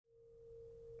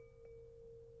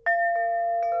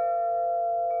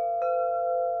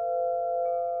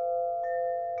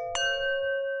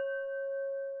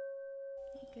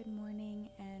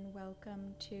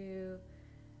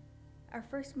our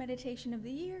first meditation of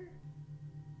the year.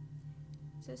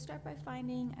 So start by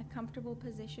finding a comfortable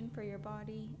position for your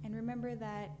body, and remember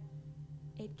that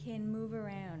it can move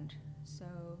around. So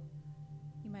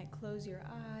you might close your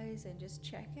eyes and just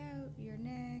check out your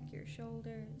neck, your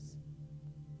shoulders.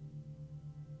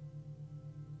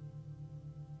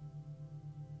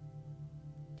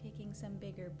 Taking some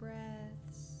bigger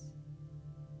breaths.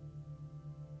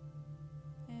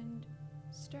 And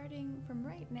starting from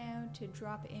right now to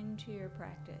drop into your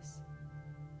practice.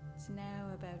 It's now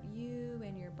about you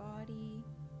and your body.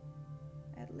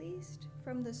 At least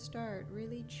from the start,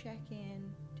 really check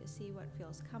in to see what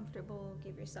feels comfortable.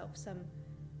 Give yourself some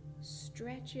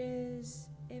stretches.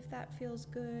 If that feels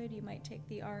good, you might take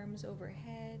the arms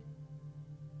overhead.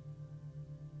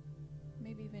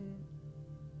 Maybe even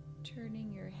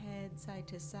turning your head side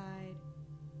to side.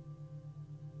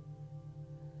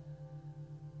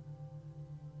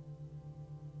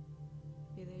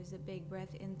 Maybe there's a big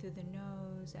breath in through the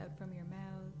nose, out from your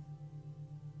mouth.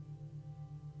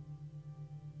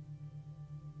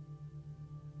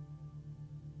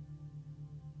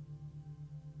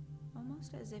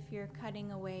 Almost as if you're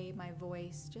cutting away my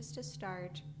voice, just to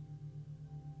start,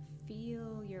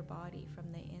 feel your body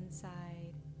from the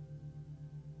inside.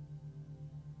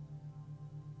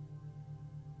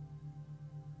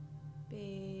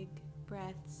 Big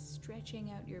breaths, stretching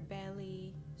out your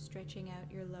belly, stretching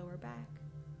out your lower back.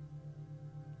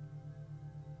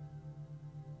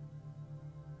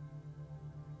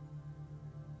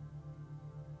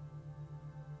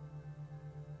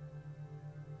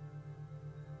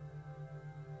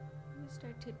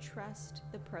 Start to trust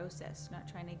the process, not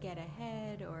trying to get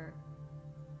ahead or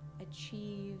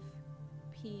achieve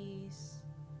peace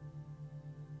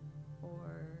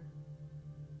or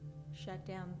shut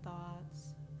down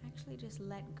thoughts. Actually just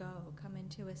let go, come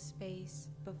into a space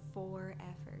before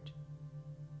effort.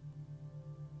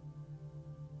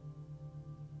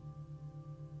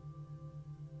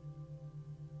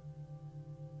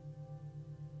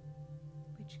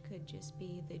 Which could just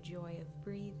be the joy of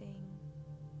breathing.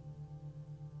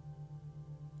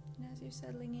 And as you're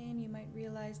settling in, you might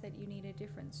realize that you need a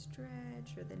different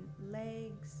stretch, or the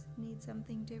legs need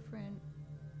something different.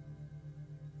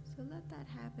 So let that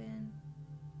happen.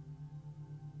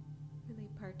 Really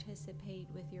participate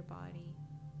with your body.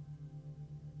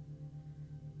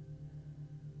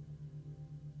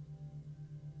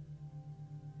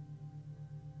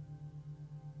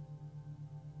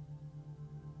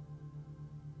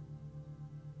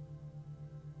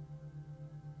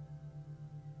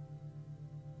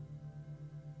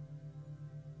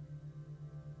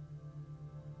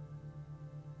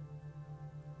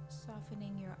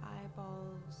 Softening your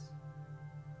eyeballs.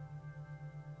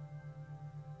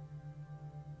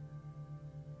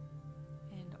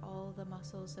 And all the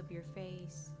muscles of your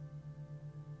face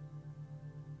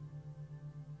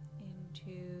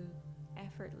into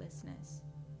effortlessness.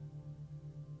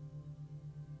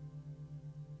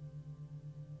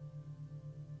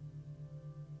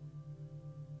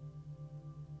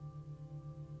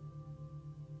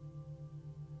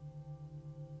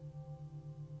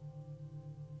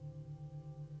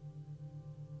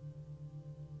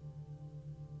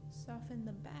 Soften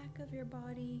the back of your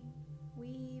body,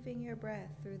 weaving your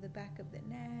breath through the back of the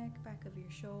neck, back of your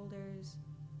shoulders,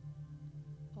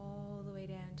 all the way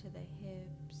down to the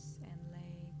hips and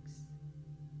legs.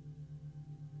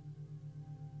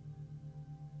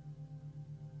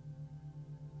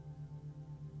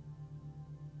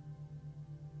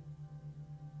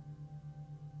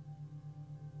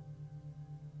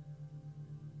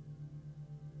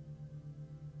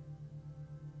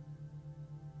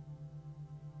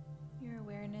 Your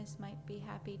awareness might be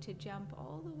happy to jump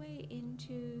all the way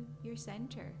into your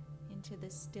center, into the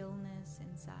stillness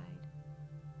inside.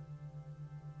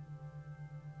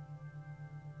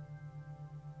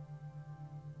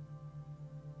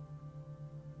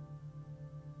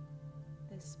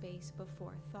 The space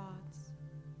before thoughts.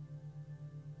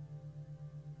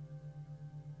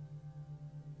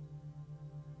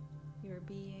 Your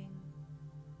being.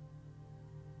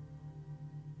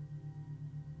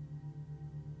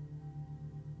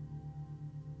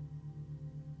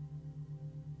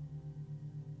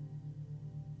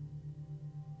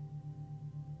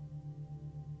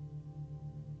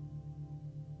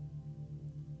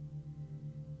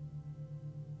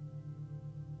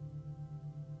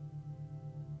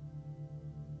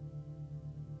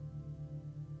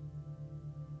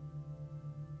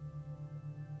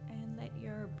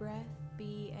 Your breath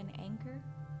be an anchor.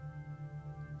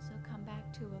 So come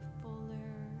back to a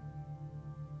fuller,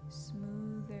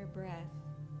 smoother breath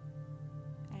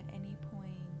at any point.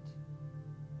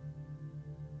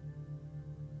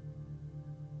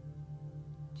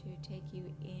 take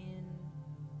you in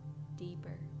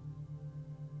deeper.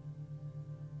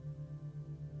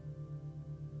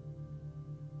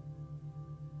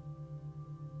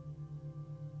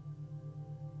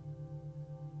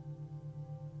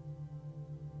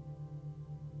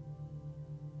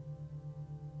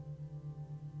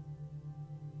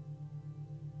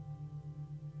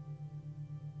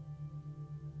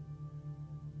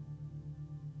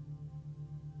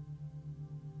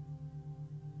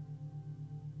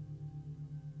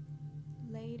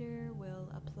 Later, we'll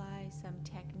apply some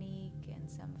technique and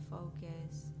some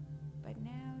focus, but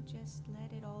now just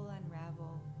let it all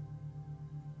unravel.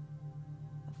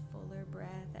 A fuller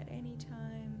breath at any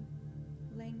time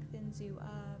lengthens you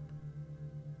up,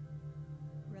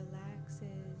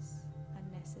 relaxes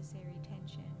unnecessary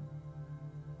tension.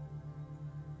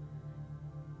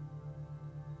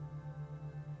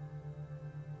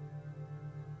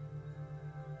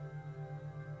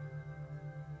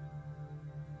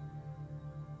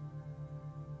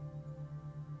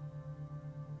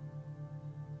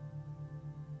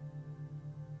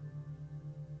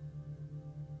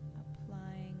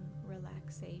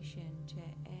 Relaxation to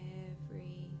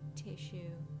every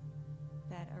tissue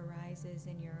that arises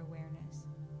in your awareness.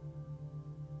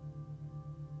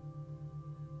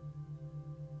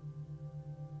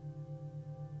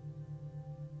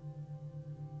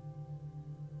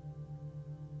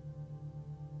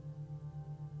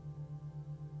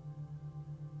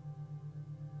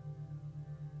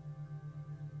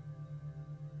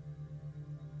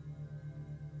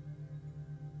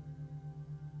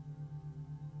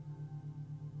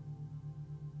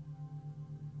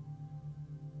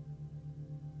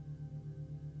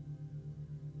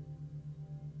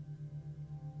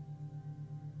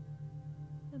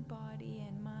 Body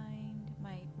and mind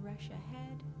might rush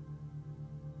ahead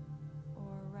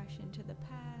or rush into the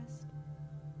past.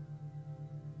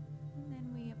 And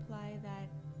then we apply that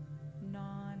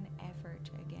non-effort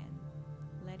again,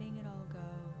 letting it all go,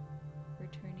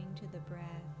 returning to the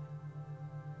breath,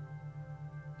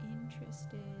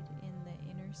 interested in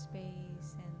the inner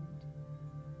space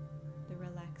and the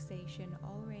relaxation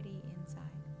already inside.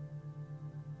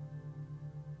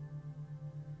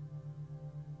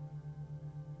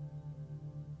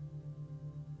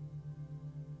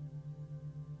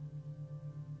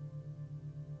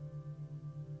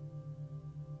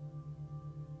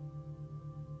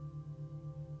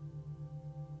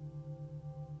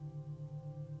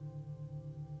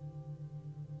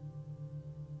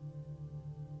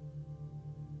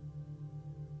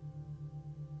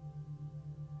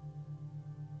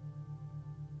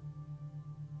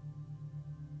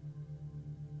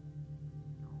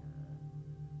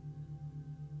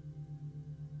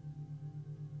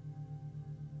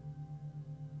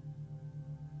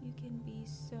 You can be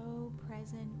so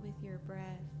present with your breath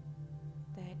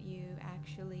that you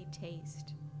actually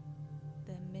taste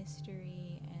the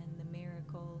mystery and the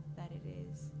miracle that it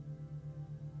is.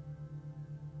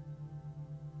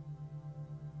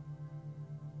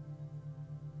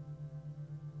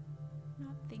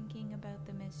 Not thinking about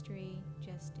the mystery,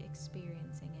 just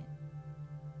experiencing it.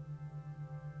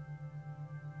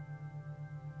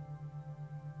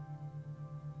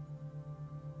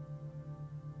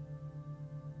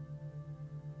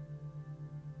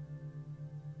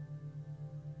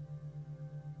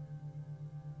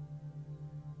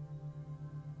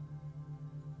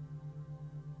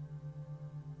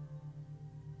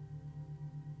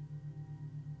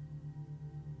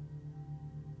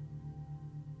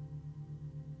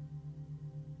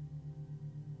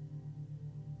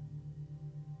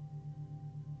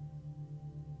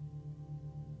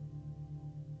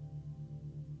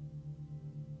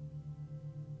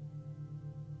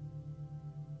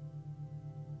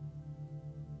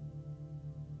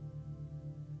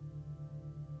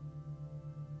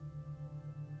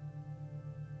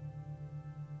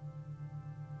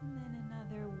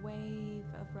 Wave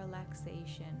of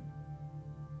relaxation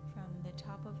from the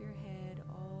top of your head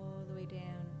all the way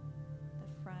down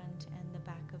the front and the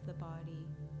back of the body.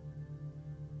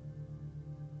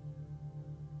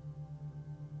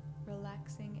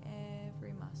 Relaxing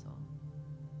every muscle.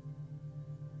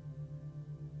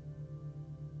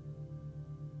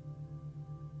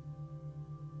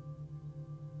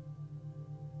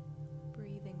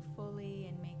 Breathing fully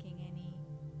and making any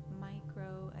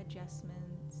micro adjustments.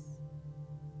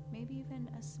 Maybe even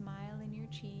a smile in your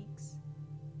cheeks.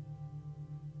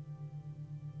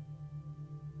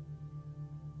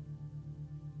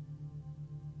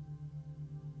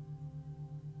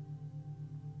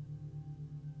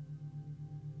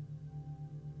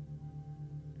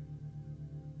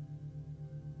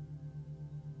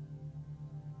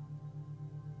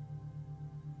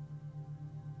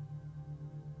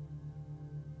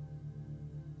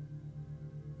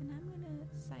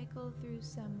 cycle through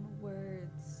some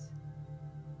words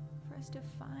for us to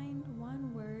find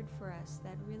one word for us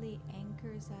that really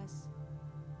anchors us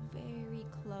very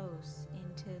close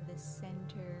into the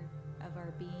center of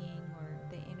our being or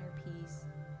the inner peace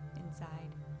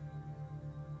inside.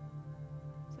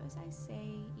 So as I say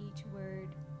each word,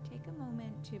 take a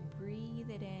moment to breathe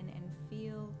it in and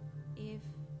feel if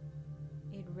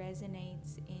it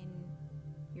resonates in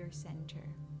your center.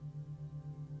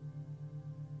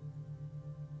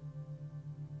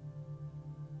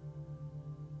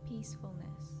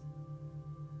 Peacefulness.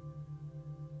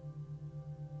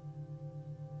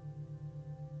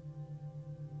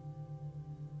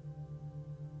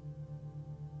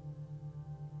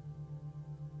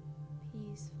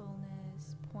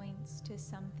 Peacefulness points to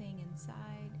something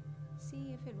inside.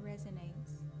 See if it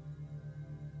resonates.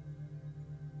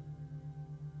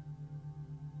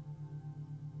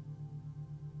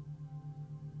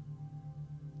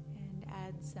 And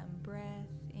add some breath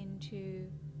into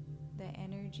the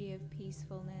energy of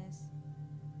peacefulness.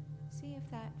 See if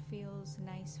that feels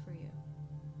nice for you.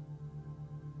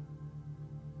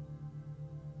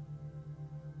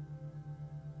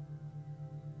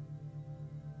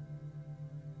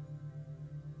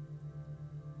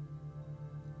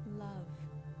 Love.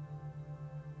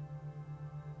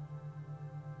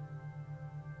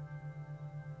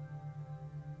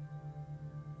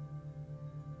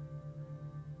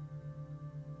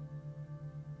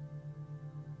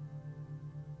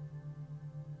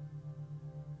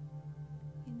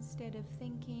 Instead of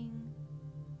thinking,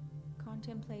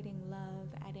 contemplating love,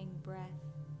 adding breath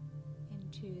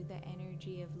into the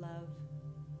energy of love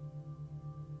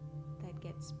that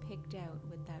gets picked out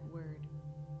with that word.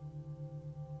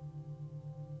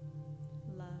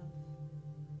 Love.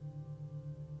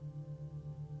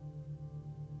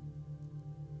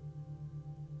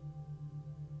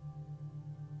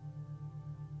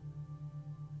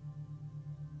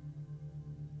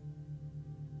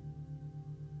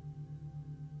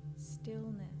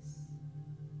 Stillness.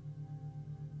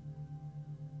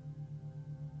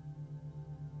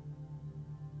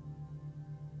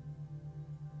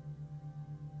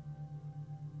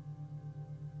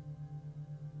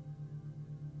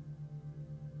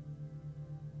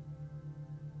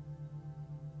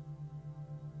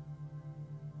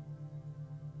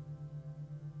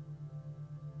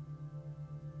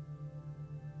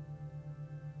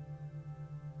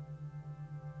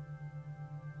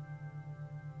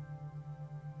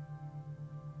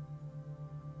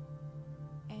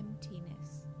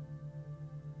 Emptiness.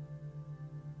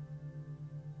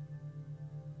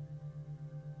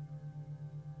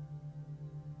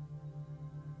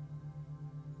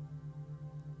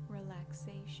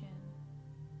 Relaxation.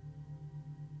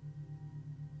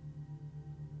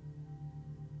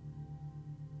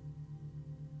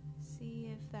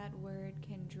 See if that word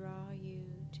can draw you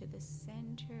to the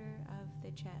center of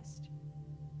the chest.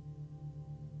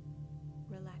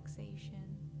 Relaxation.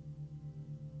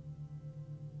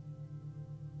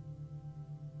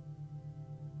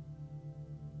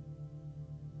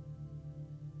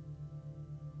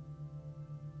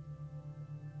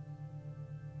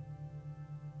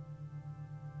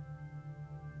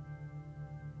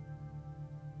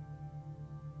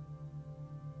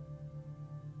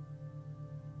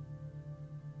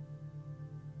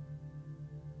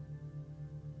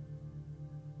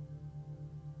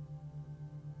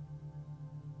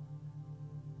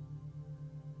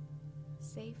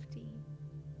 Safety,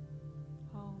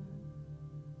 home.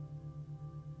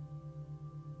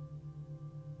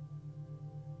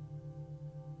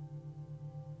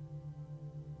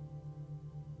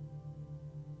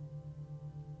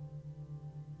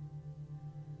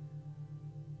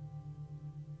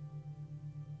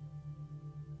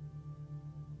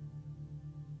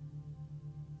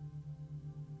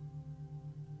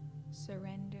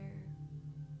 Surrender.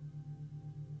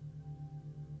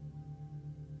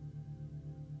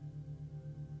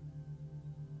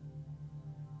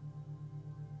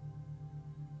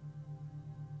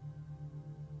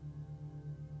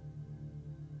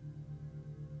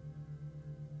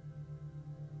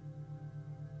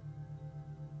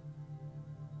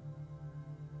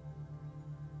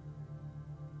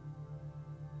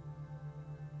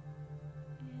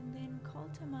 Call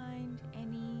to mind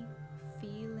any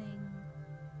feeling,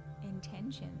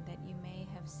 intention that you may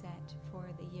have set for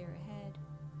the year ahead,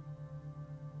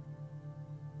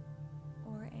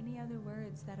 or any other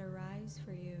words that arise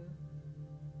for you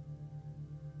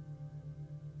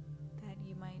that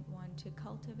you might want to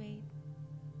cultivate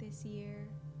this year.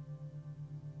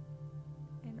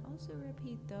 And also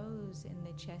repeat those in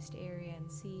the chest area and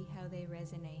see how they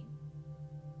resonate.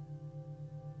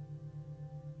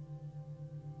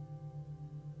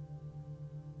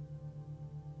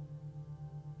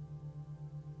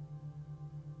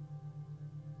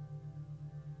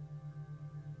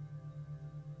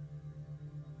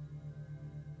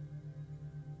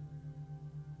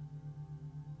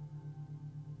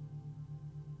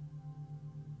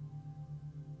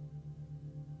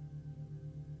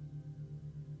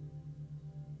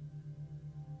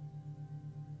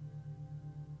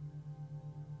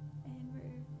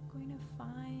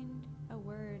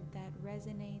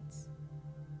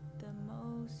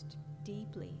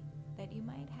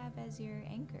 have as your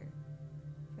anchor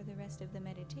for the rest of the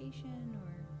meditation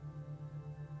or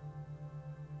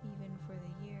even for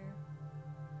the year.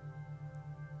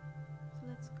 So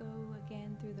let's go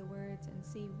again through the words and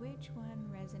see which one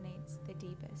resonates the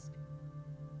deepest.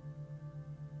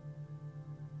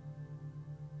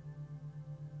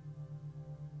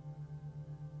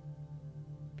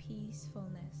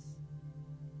 Peacefulness.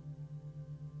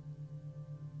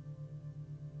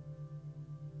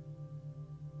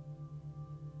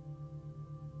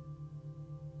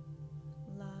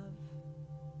 Love.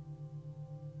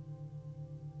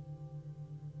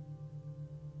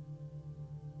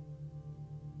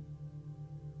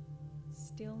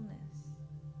 Stillness.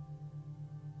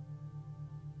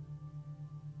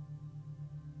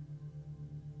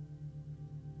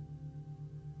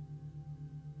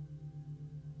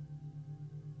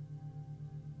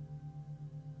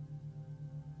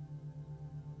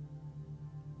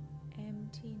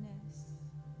 Emptiness.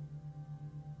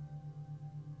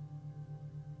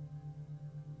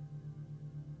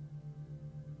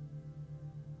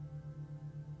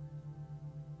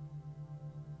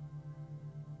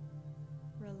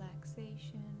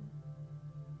 Relaxation.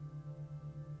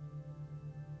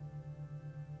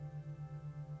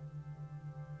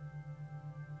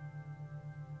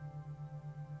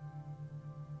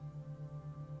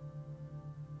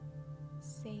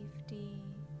 Safety.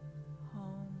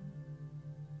 Home.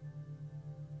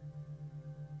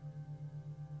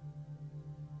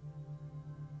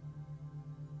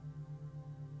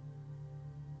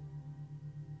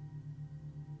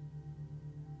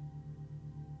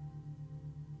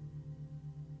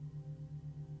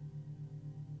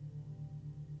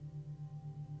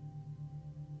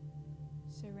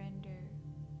 Surrender.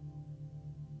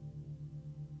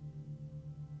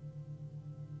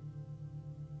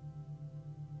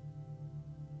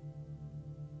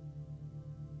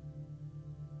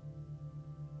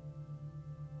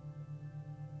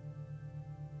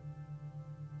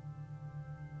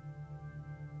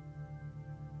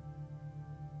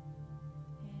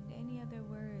 And any other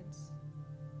words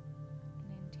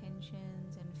and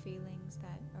intentions and feelings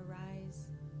that arise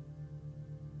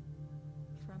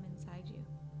from inside you.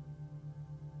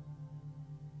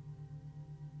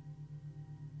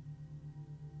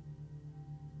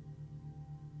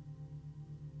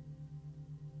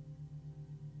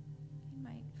 It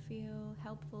might feel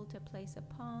helpful to place a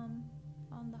palm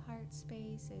on the heart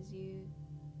space as you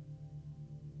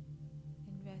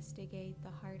investigate the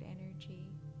heart energy.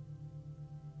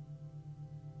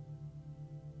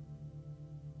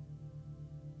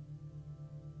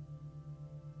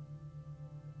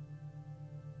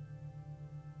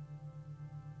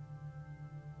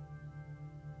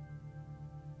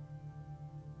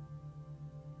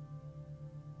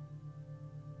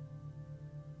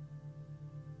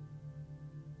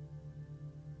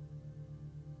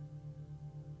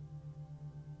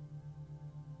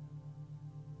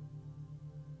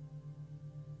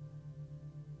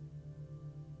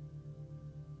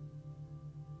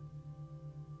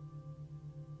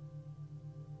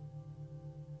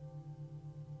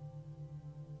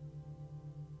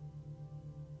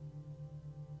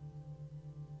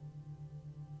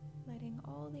 Letting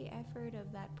all the effort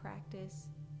of that practice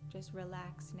just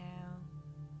relax now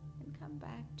and come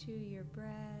back to your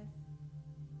breath,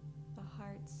 the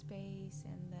heart space,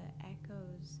 and the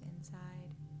echoes inside.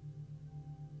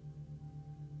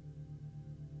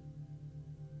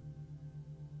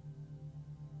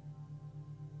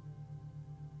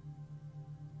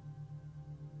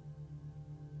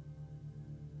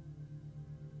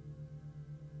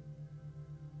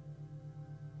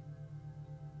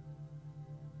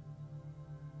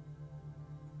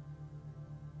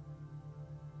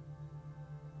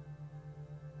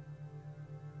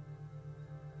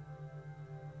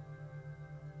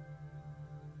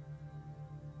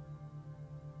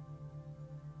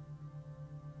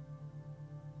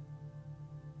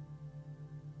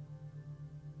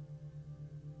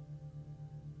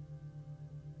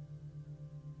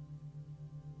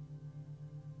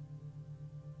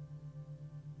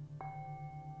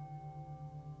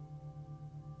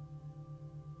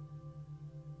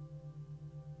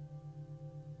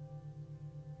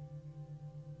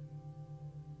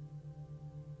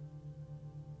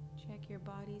 Check your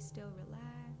body still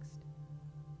relaxed.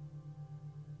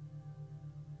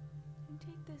 And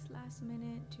take this last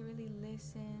minute to really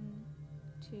listen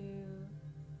to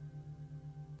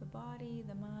the body,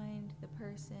 the mind, the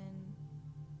person,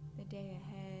 the day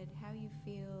ahead, how you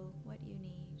feel, what you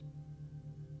need.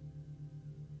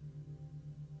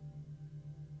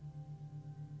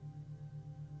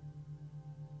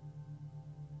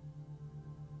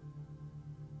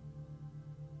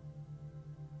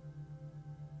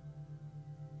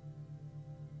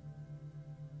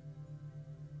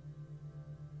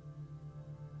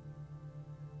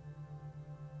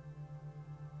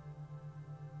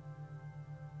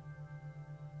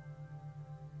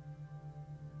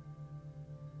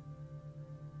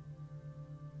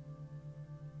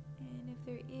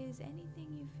 is anything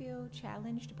you feel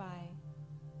challenged by,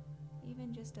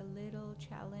 even just a little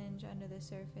challenge under the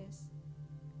surface,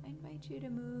 I invite you to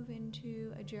move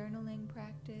into a journaling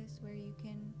practice where you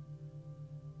can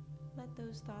let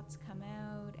those thoughts come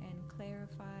out and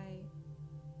clarify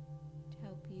to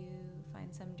help you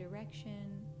find some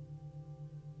direction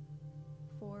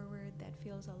forward that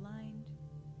feels aligned.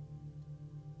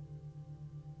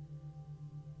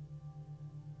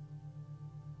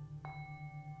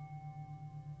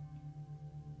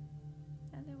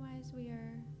 Otherwise, we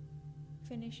are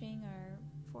finishing our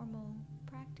formal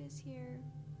practice here.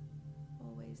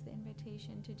 Always the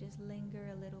invitation to just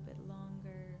linger a little bit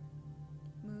longer,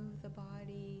 move the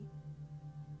body,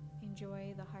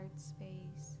 enjoy the heart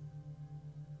space.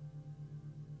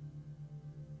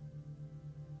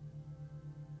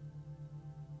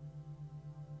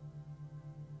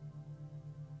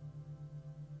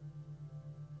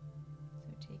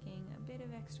 So taking a bit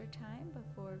of extra time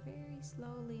before very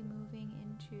slowly moving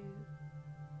into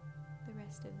the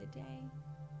rest of the day.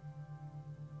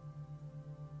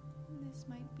 And this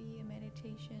might be a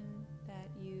meditation that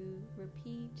you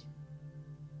repeat,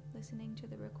 listening to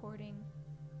the recording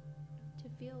to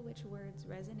feel which words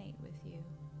resonate with you.